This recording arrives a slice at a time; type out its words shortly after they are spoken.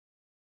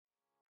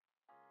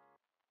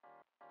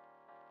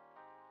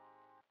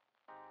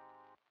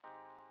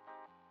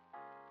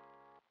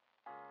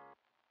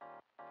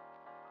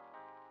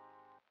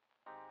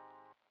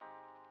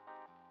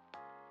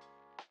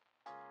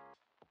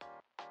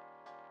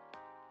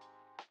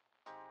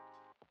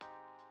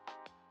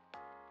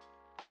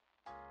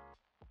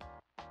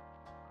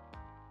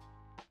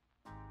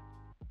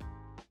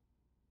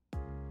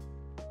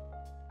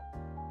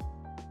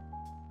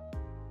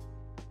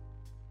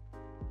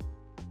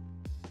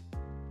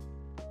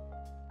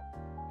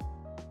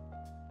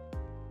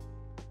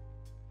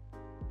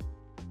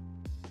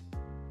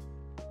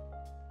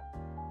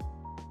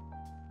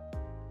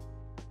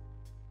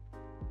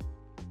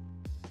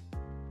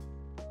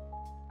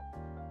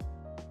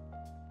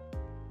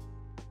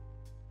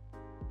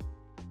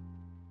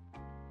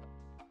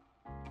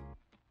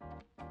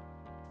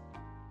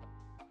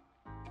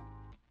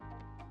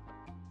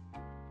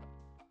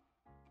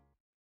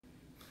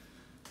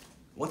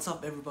What's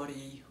up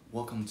everybody?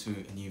 Welcome to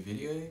a new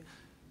video.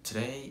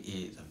 Today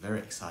is a very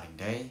exciting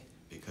day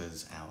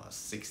because our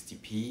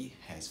 60p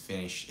has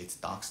finished its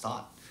dark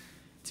start.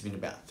 It's been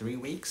about 3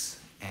 weeks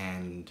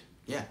and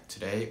yeah,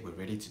 today we're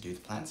ready to do the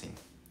planting.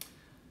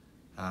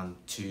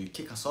 To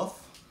kick us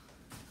off,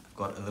 I've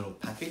got a little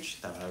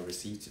package that I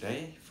received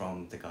today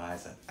from the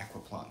guys at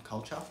Aquaplant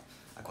Culture,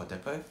 Aqua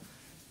Depot.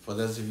 For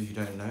those of you who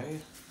don't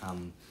know,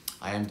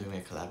 I am doing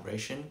a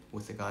collaboration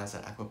with the guys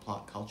at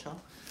Aquaplant Culture.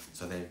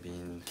 So they've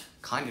been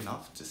kind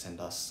enough to send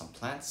us some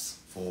plants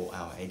for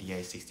our ADA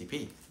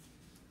 60p.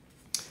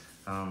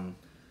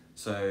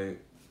 So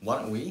why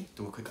don't we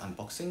do a quick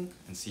unboxing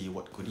and see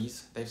what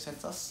goodies they've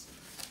sent us.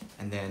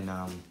 And then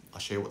I'll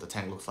show you what the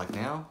tank looks like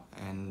now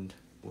and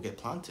we'll get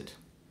planted.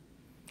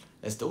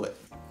 Let's do it.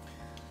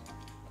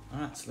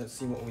 Alright, so let's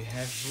see what we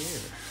have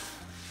here.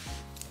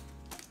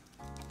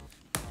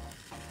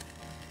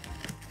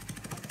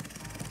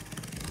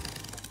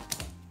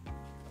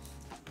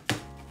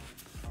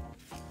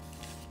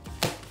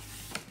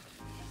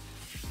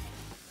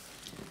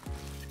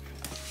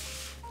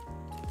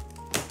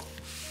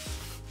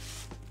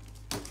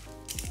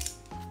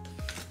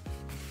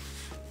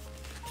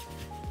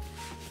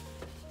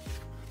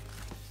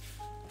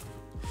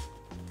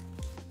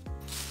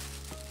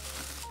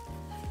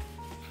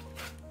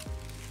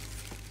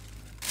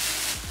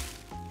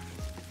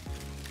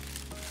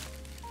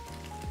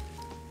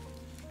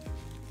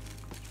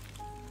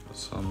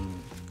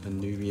 Some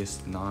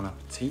Anubias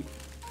Petite.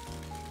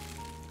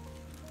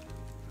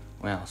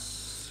 Wow,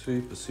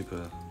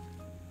 super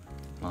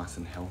nice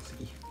and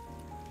healthy.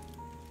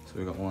 So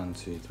we've got 1,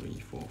 2, 3,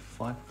 4,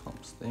 5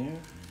 clumps there.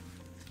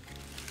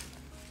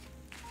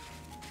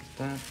 Like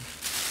that.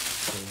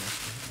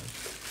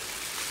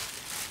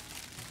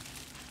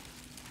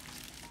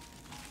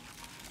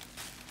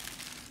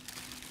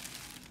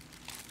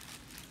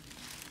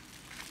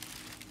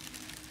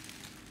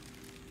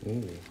 Ooh,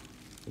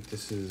 I think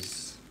this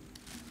is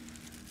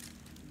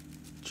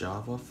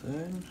Java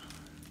Fern.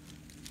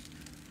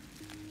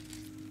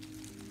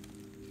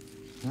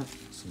 Yep,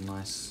 some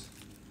nice.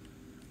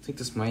 I think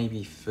this may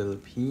be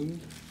Phillipine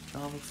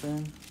Java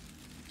Fern.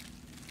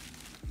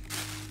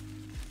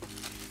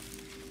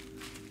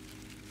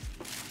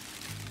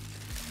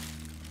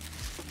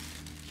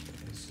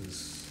 Okay, this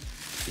is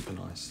super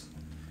nice.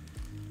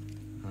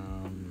 I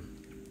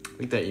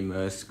think they're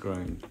immersed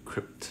grown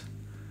Cryptocoryne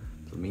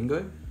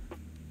Flamingo.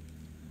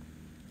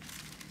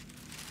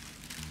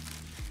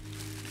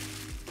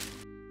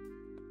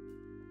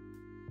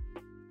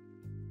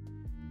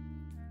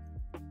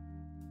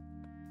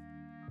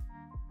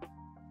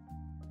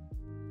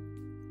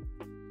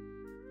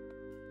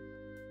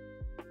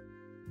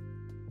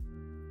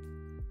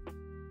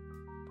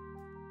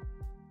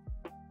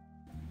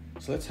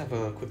 So let's have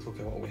a quick look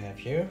at what we have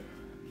here.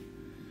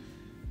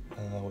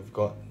 We've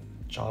got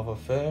Java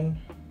Fern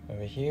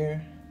over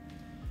here,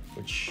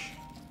 which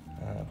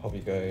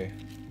probably go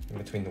in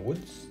between the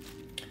woods.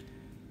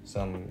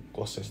 Some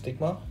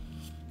Glossostigma,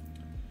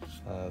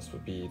 this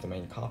would be the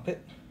main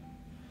carpet.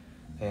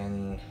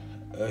 And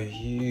a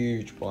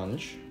huge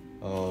bunch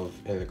of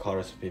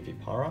Eleocharis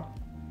Vivipara.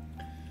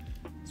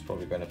 It's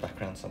probably going in the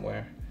background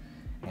somewhere.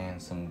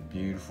 And some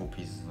beautiful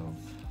pieces of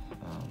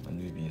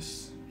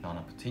Anubias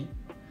Petite.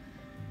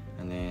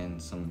 And then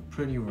some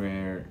pretty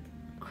rare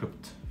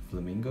Crypt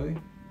Flamingo.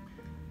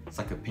 It's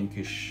like a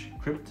pinkish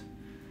crypt.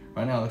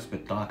 Right now it looks a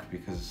bit dark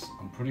because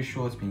I'm pretty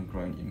sure it's been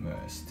grown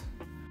immersed.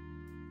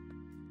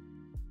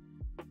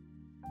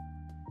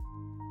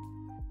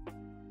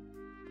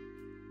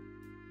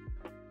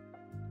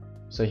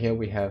 So here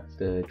we have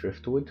the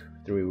Driftwood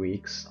 3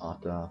 weeks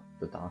after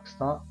the dark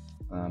start.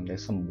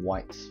 There's some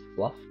white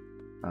fluff.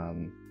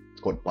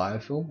 It's got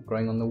biofilm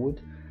growing on the wood.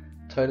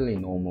 Totally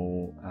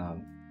normal.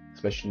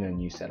 Especially in a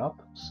new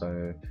setup,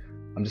 so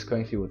I'm just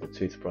going through with a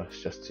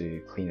toothbrush just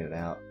to clean it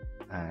out,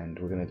 and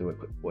we're going to do a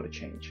quick water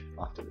change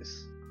after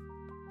this.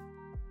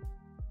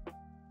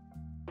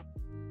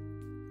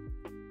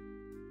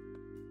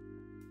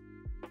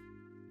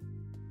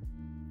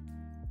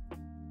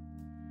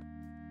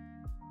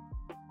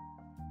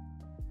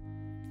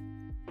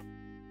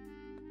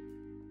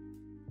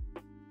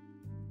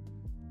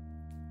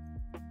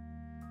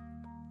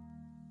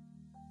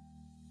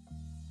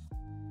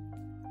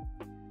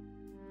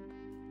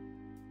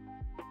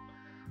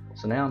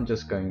 So now I'm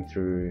just going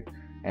through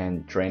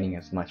and draining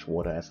as much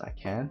water as I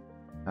can.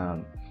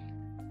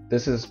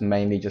 This is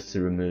mainly just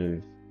to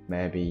remove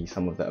maybe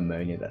some of the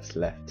ammonia that's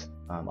left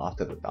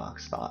after the dark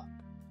start.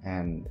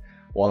 And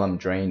while I'm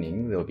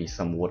draining, there will be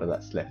some water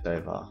that's left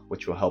over,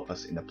 which will help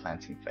us in the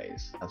planting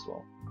phase as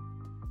well.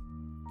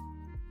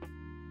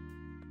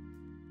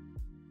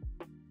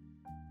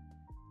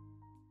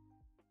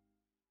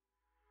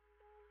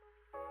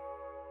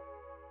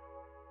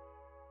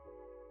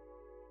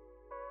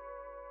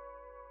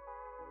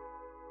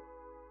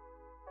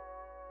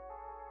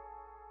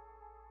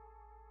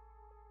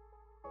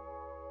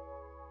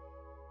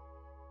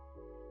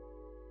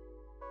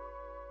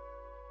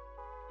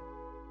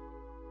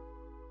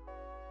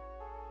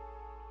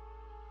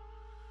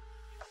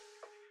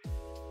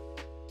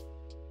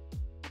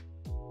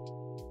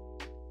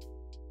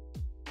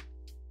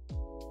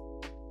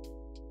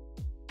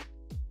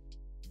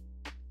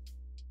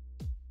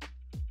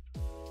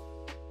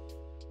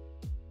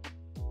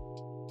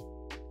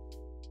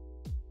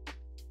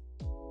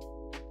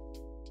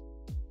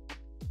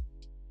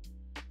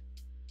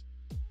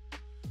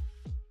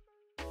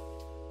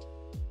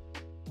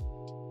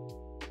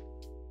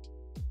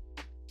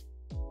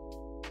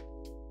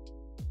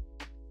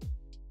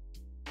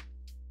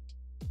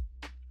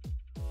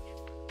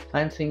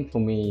 Planting for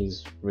me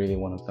is really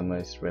one of the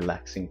most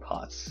relaxing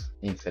parts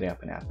in setting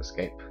up an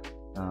aquascape.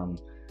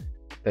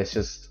 There's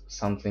just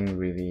something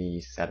really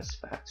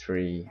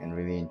satisfactory and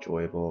really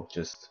enjoyable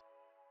just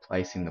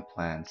placing the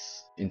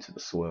plants into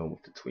the soil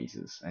with the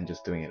tweezers, and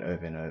just doing it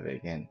over and over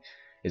again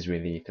is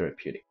really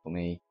therapeutic for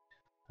me.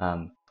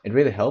 It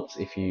really helps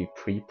if you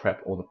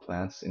pre-prep all the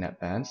plants in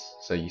advance,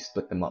 so you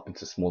split them up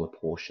into smaller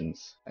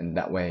portions, and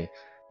that way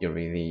you're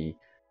really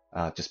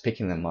just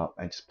picking them up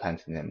and just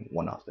planting them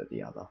one after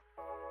the other.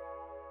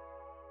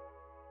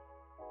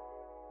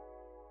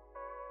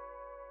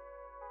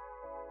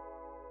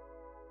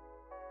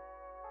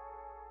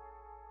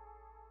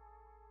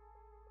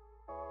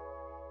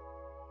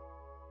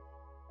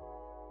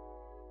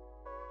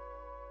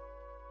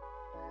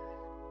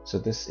 So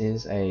this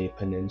is a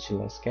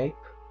Peninsula scape,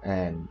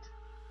 and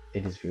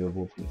it is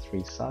viewable from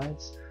 3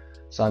 sides.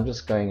 So I'm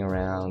just going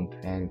around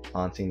and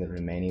planting the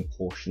remaining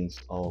portions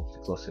of the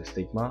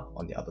Glossostigma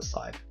on the other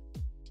side.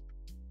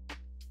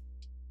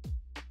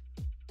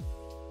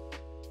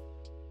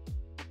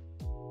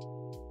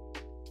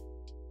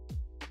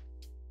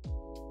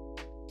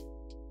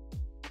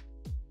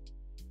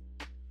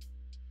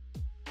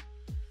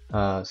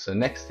 So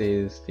next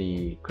is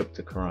the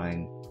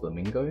Cryptocoryne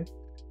Flamingo,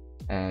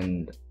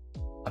 and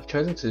I've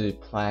chosen to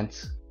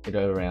plant it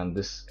around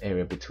this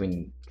area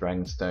between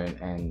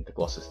Dragonstone and the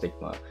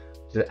Glossostigma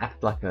to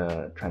act like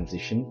a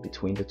transition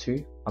between the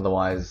two.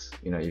 Otherwise,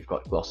 you've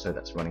got Glosso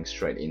that's running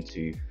straight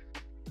into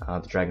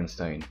the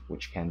Dragonstone,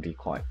 which can be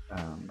quite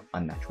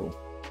unnatural.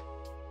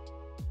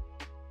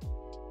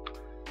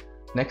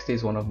 Next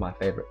is one of my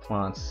favorite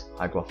plants,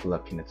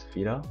 Hygrophila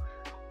Pinnatifida.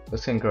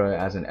 This can grow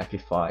as an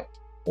epiphyte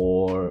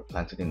or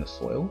planted in the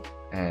soil,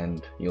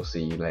 and you'll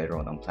see later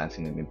on I'm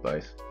planting them in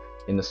both,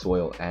 in the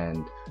soil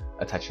and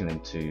attaching them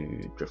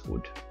to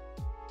driftwood.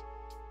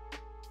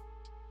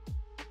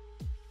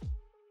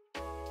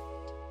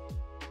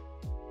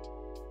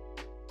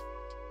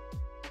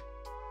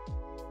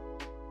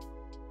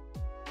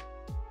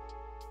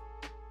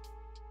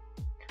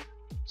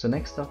 So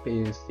next up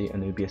is the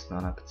Anubias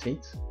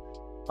Petite.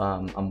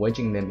 I'm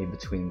wedging them in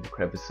between the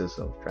crevices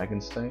of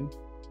Dragonstone,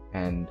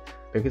 and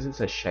because it's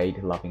a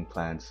shade-loving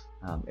plant,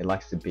 it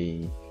likes to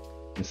be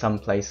in some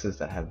places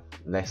that have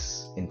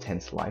less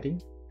intense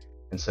lighting,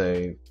 and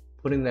so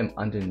putting them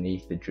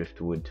underneath the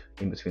driftwood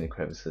in between the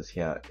crevices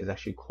here is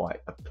actually quite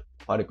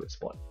a good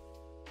spot.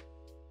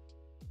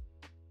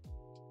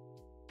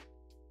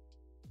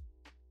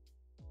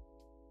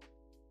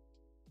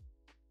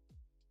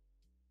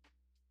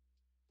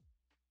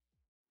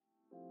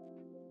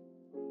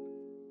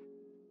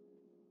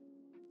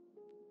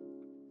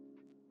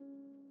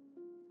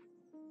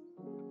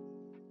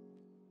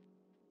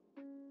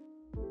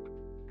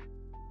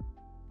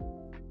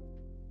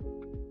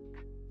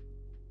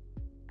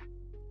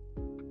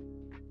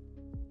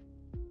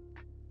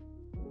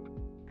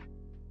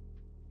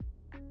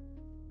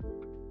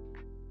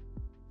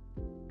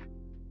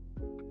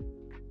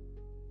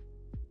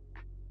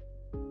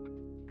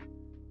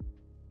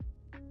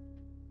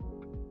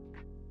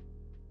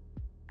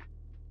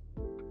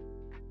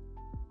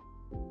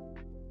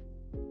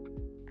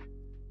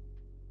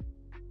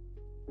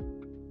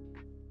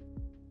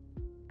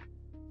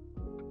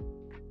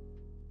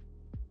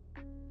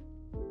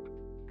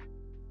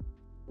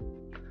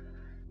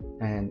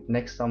 And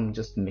next I'm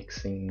just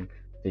mixing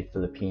the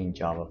Philippine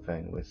Java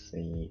Fern with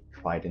the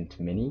Trident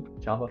Mini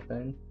Java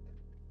Fern.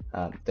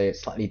 They're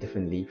slightly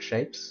different leaf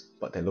shapes,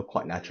 but they look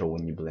quite natural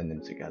when you blend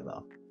them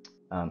together.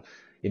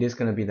 It is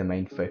going to be the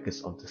main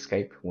focus of the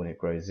scape when it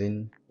grows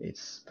in.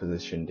 It's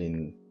positioned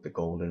in the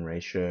golden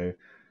ratio,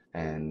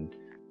 and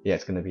yeah,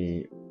 it's going to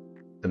be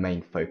the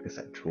main focus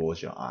that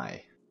draws your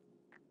eye.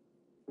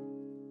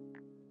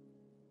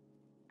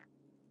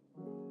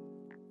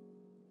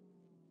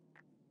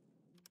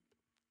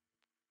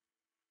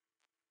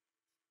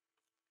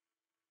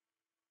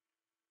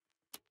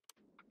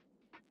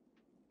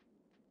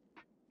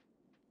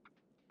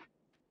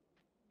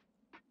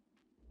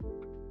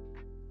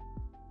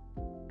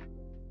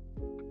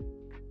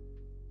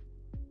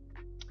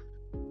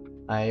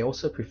 I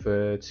also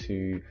prefer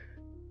to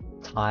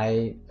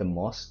tie the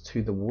moss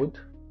to the wood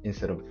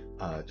instead of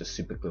just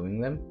super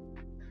gluing them.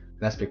 And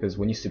that's because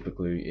when you super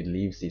glue, it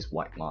leaves these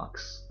white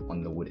marks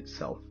on the wood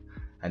itself,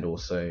 and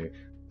also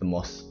the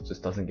moss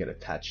just doesn't get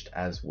attached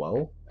as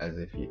well as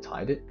if you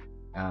tied it.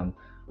 I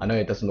know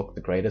it doesn't look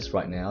the greatest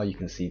right now, you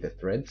can see the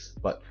threads,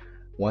 but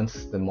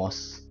once the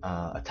moss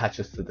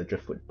attaches to the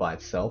driftwood by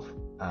itself,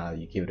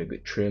 you give it a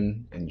good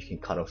trim and you can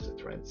cut off the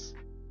threads.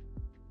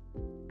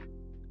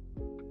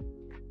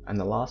 And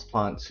the last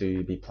plant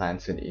to be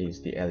planted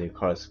is the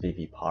Eleocharis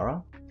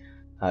Vivipara.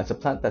 It's a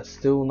plant that's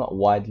still not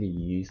widely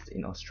used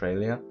in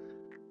Australia,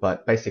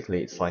 but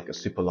basically it's like a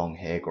super long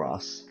hair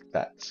grass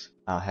that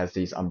has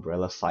these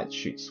umbrella side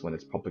shoots when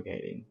it's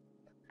propagating.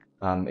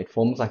 It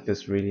forms like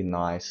this really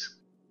nice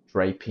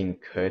draping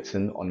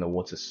curtain on the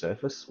water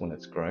surface when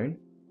it's grown.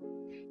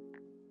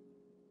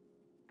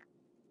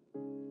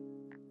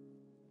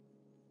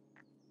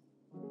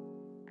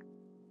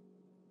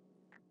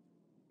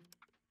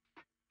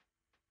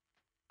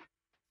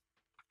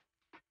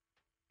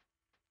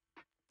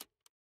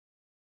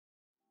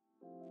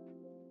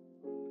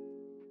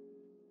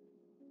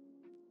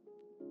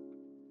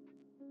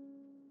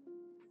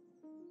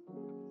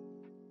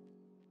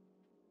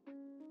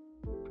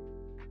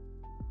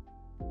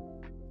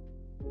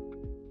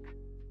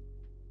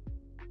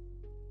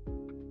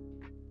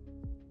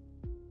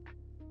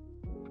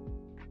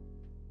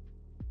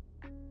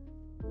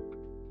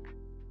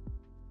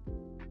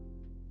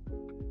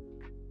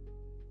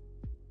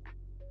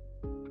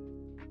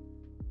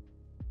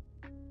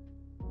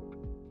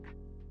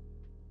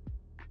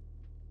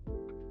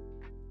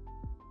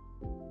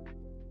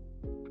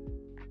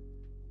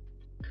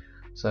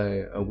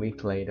 So a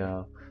week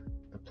later,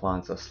 the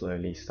plants are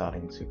slowly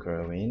starting to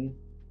grow in,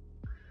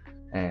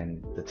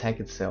 and the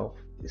tank itself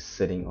is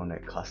sitting on a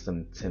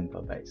custom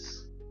timber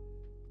base.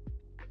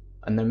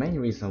 And the main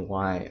reason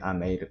why I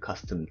made a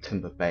custom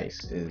timber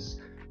base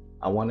is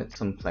I wanted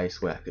some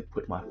place where I could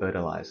put my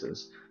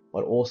fertilizers,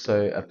 but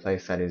also a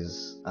place that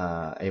is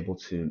able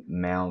to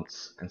mount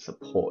and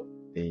support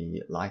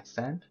the light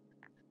stand.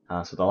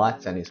 So the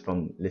light stand is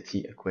from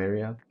Liti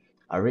Aquaria.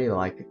 I really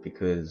like it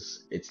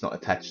because it's not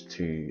attached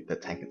to the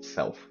tank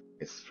itself.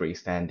 It's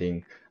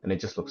freestanding and it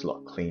just looks a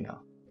lot cleaner.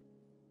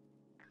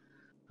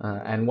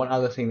 And one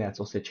other thing that's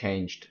also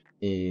changed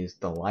is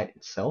the light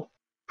itself.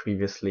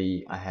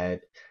 Previously I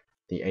had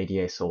the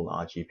ADA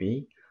Solar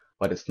RGB,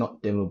 but it's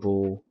not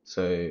dimmable,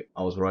 so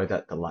I was worried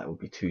that the light would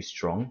be too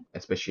strong,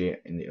 especially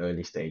in the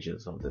early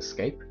stages of the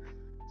scape.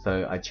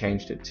 So I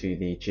changed it to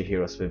the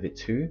Chihiros Vivipara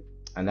 2,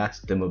 and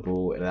that's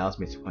dimmable. It allows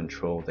me to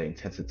control the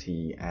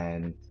intensity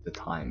and the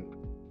time.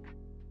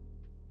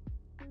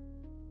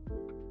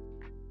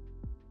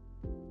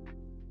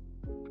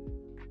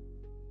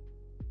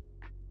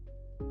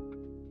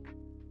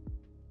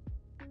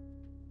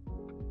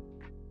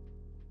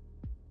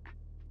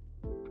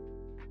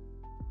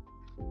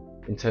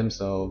 In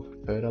terms of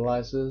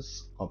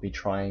fertilizers, I'll be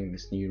trying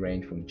this new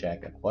range from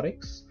DJI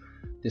AQUATICS.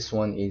 This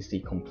one is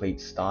the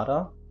complete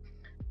starter.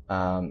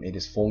 It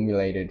is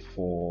formulated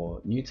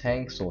for new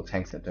tanks or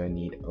tanks that don't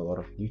need a lot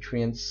of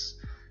nutrients.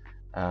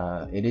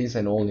 It is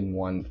an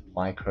all-in-one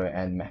micro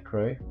and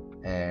macro,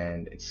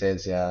 and it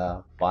says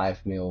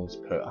 5 mils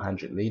per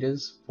 100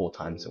 liters 4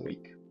 times a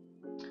week.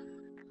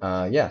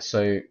 Yeah,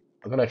 so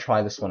I'm gonna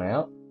try this one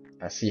out,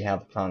 see how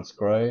the plants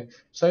grow.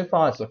 So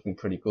far it's looking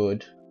pretty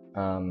good.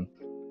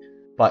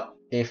 But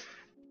if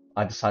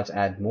I decide to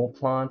add more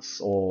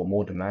plants or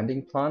more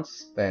demanding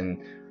plants,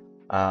 then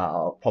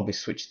I'll probably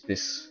switch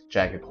this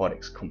DJI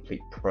AQUATICS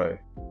Complete Pro.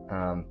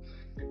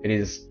 It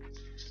is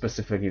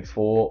specifically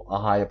for a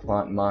higher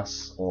plant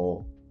mass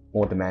or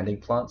more demanding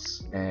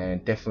plants,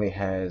 and definitely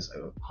has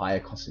a higher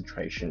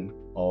concentration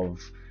of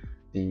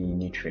the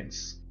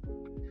nutrients.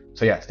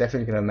 So yeah, it's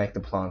definitely going to make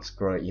the plants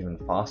grow even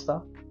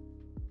faster.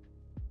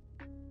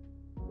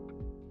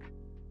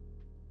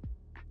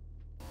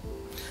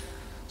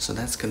 So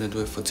that's gonna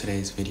do it for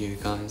today's video,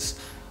 guys.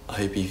 I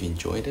hope you've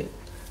enjoyed it.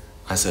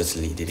 I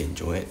certainly did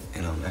enjoy it,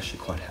 and I'm actually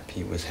quite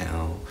happy with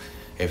how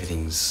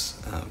everything's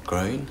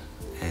grown.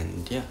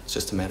 And yeah, it's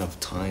just a matter of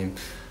time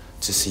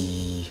to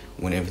see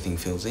when everything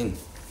fills in.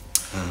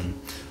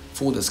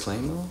 Full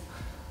disclaimer,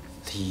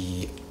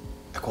 the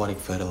aquatic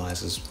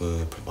fertilizers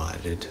were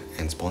provided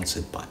and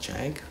sponsored by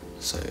JAG,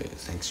 so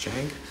thanks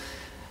JAG.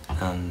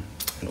 And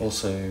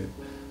also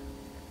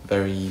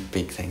very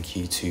big thank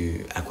you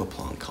to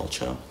Aquaplant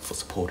Culture for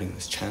supporting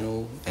this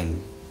channel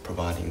and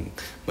providing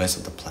most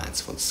of the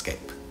plants for the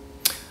scape.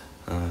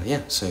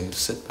 Yeah, so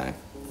sit back,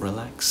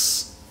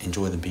 relax,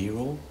 enjoy the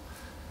B-roll,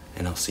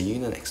 and I'll see you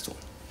in the next one.